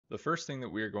The first thing that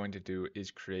we are going to do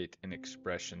is create an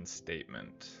expression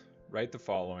statement. Write the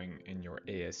following in your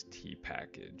AST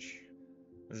package.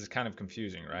 This is kind of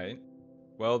confusing, right?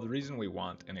 Well, the reason we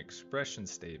want an expression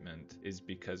statement is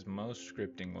because most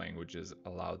scripting languages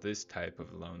allow this type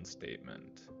of lone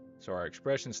statement. So our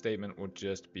expression statement will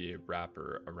just be a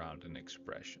wrapper around an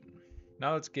expression.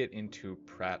 Now let's get into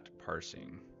Pratt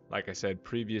parsing. Like I said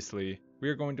previously, we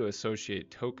are going to associate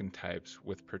token types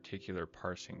with particular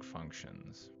parsing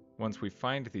functions. Once we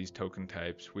find these token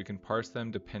types, we can parse them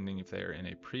depending if they are in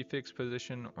a prefix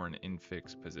position or an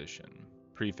infix position.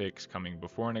 Prefix coming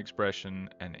before an expression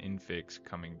and infix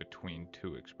coming between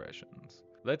two expressions.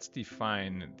 Let's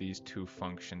define these two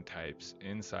function types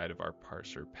inside of our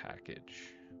parser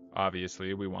package.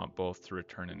 Obviously, we want both to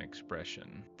return an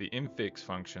expression. The infix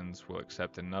functions will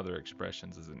accept another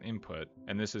expression as an input,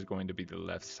 and this is going to be the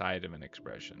left side of an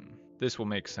expression. This will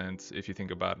make sense if you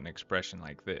think about an expression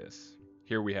like this.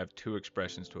 Here we have two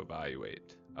expressions to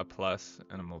evaluate, a plus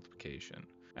and a multiplication.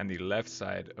 And the left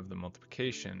side of the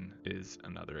multiplication is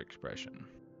another expression.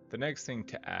 The next thing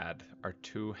to add are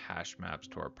two hash maps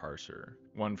to our parser,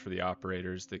 one for the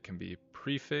operators that can be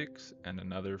prefix and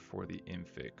another for the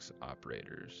infix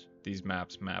operators. These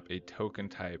maps map a token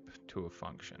type to a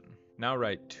function. Now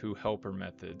write two helper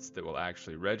methods that will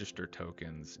actually register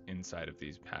tokens inside of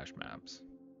these hash maps.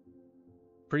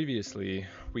 Previously,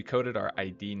 we coded our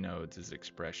ID nodes as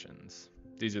expressions.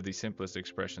 These are the simplest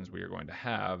expressions we are going to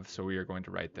have, so we are going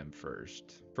to write them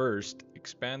first. First,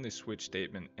 expand the switch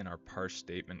statement in our parse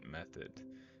statement method.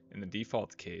 In the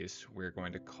default case, we're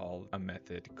going to call a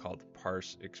method called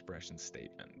parse expression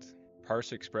statement.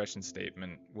 Parse expression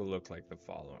statement will look like the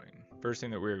following. First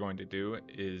thing that we're going to do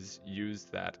is use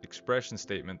that expression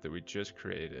statement that we just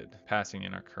created, passing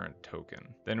in our current token.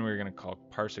 Then we're going to call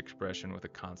parse expression with a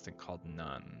constant called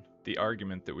none. The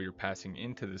argument that we are passing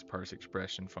into this parse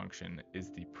expression function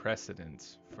is the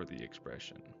precedence for the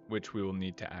expression, which we will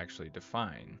need to actually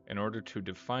define. In order to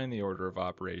define the order of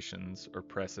operations or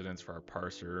precedence for our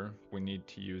parser, we need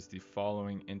to use the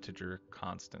following integer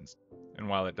constants. And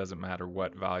while it doesn't matter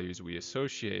what values we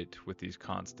associate with these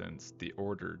constants, the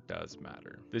order does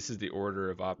matter. This is the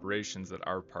order of operations that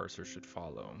our parser should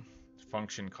follow.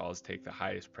 Function calls take the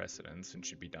highest precedence and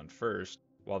should be done first,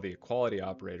 while the equality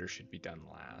operator should be done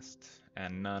last,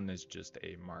 and none is just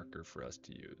a marker for us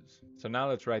to use. So now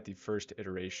let's write the first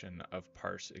iteration of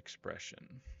parse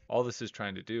expression. All this is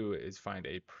trying to do is find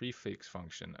a prefix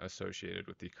function associated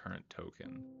with the current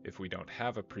token. If we don't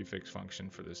have a prefix function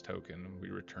for this token, we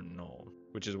return null,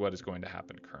 which is what is going to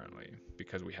happen currently,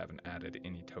 because we haven't added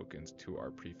any tokens to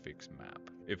our prefix map.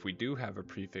 If we do have a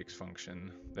prefix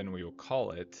function, then we will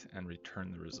call it and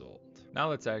return the result. Now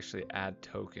let's actually add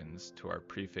tokens to our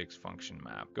prefix function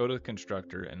map. Go to the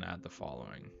constructor and add the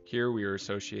following. Here we are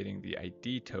associating the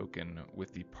ID token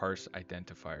with the parse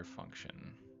identifier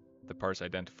function. The parse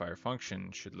identifier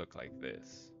function should look like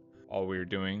this. All we are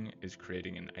doing is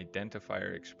creating an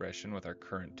identifier expression with our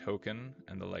current token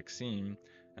and the lexeme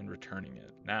and returning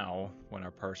it. Now, when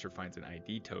our parser finds an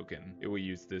ID token, it will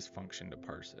use this function to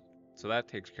parse it. So that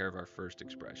takes care of our first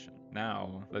expression.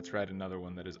 Now, let's write another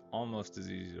one that is almost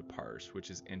as easy to parse, which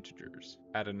is integers.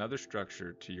 Add another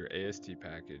structure to your AST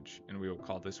package, and we will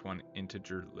call this one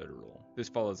integer literal. This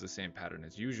follows the same pattern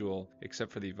as usual,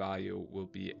 except for the value will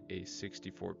be a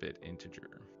 64-bit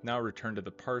integer. Now return to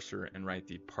the parser and write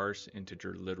the parse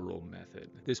integer literal method.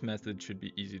 This method should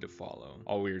be easy to follow.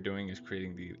 All we are doing is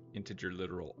creating the integer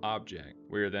literal object.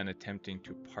 We are then attempting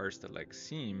to parse the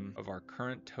lexeme of our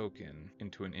current token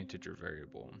into an integer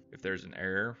variable. If there's an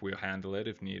error, we'll handle it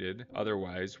if needed.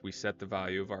 Otherwise, we set the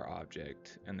value of our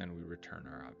object and then we return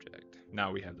our object.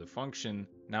 Now we have the function.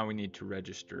 Now we need to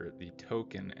register the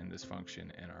token in this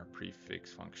function in our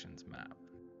prefix functions map.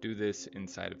 Do this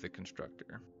inside of the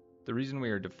constructor. The reason we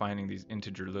are defining these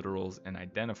integer literals and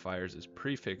identifiers as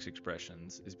prefix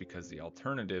expressions is because the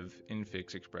alternative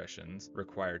infix expressions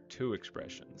require two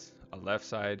expressions, a left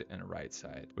side and a right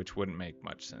side, which wouldn't make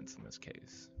much sense in this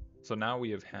case. So now we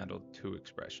have handled two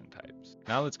expression types.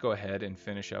 Now let's go ahead and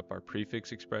finish up our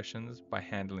prefix expressions by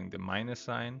handling the minus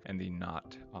sign and the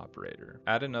not operator.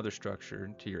 Add another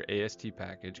structure to your AST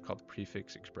package called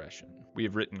prefix expression. We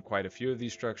have written quite a few of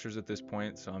these structures at this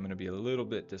point, so I'm going to be a little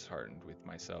bit disheartened with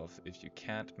myself if you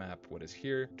can't map what is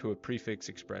here to a prefix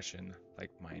expression like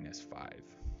 -5.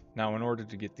 Now, in order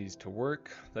to get these to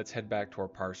work, let's head back to our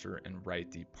parser and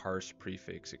write the parse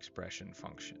prefix expression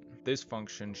function. This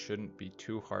function shouldn't be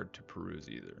too hard to peruse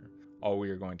either. All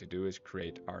we are going to do is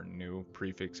create our new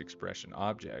prefix expression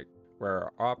object, where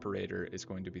our operator is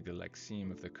going to be the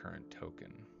lexeme of the current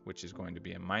token, which is going to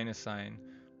be a minus sign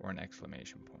or an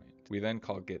exclamation point. We then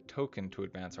call getToken to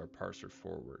advance our parser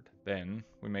forward. Then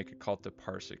we make a call to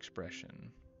parse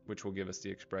expression, which will give us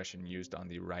the expression used on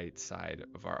the right side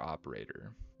of our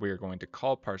operator. We are going to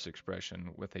call parse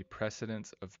expression with a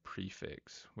precedence of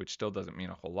prefix, which still doesn't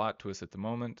mean a whole lot to us at the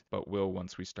moment, but will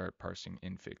once we start parsing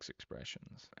infix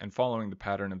expressions. And following the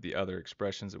pattern of the other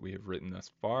expressions that we have written thus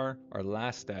far, our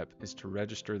last step is to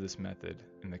register this method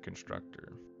in the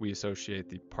constructor. We associate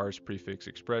the parse prefix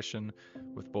expression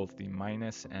with both the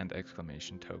minus and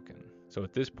exclamation token. So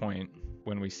at this point,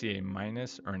 when we see a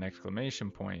minus or an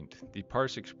exclamation point, the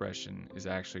parse expression is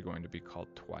actually going to be called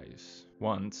twice.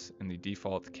 Once in the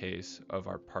default case of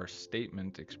our parse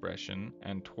statement expression,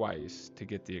 and twice to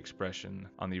get the expression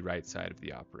on the right side of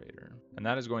the operator. And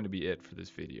that is going to be it for this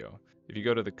video. If you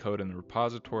go to the code in the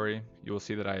repository, you will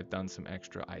see that I have done some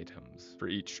extra items. For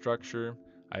each structure,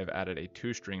 I have added a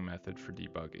toString method for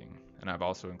debugging, and I've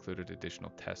also included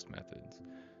additional test methods.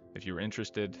 If you're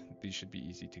interested, these should be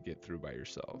easy to get through by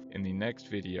yourself. In the next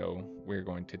video, we're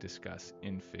going to discuss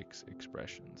infix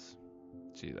expressions.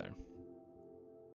 See you there.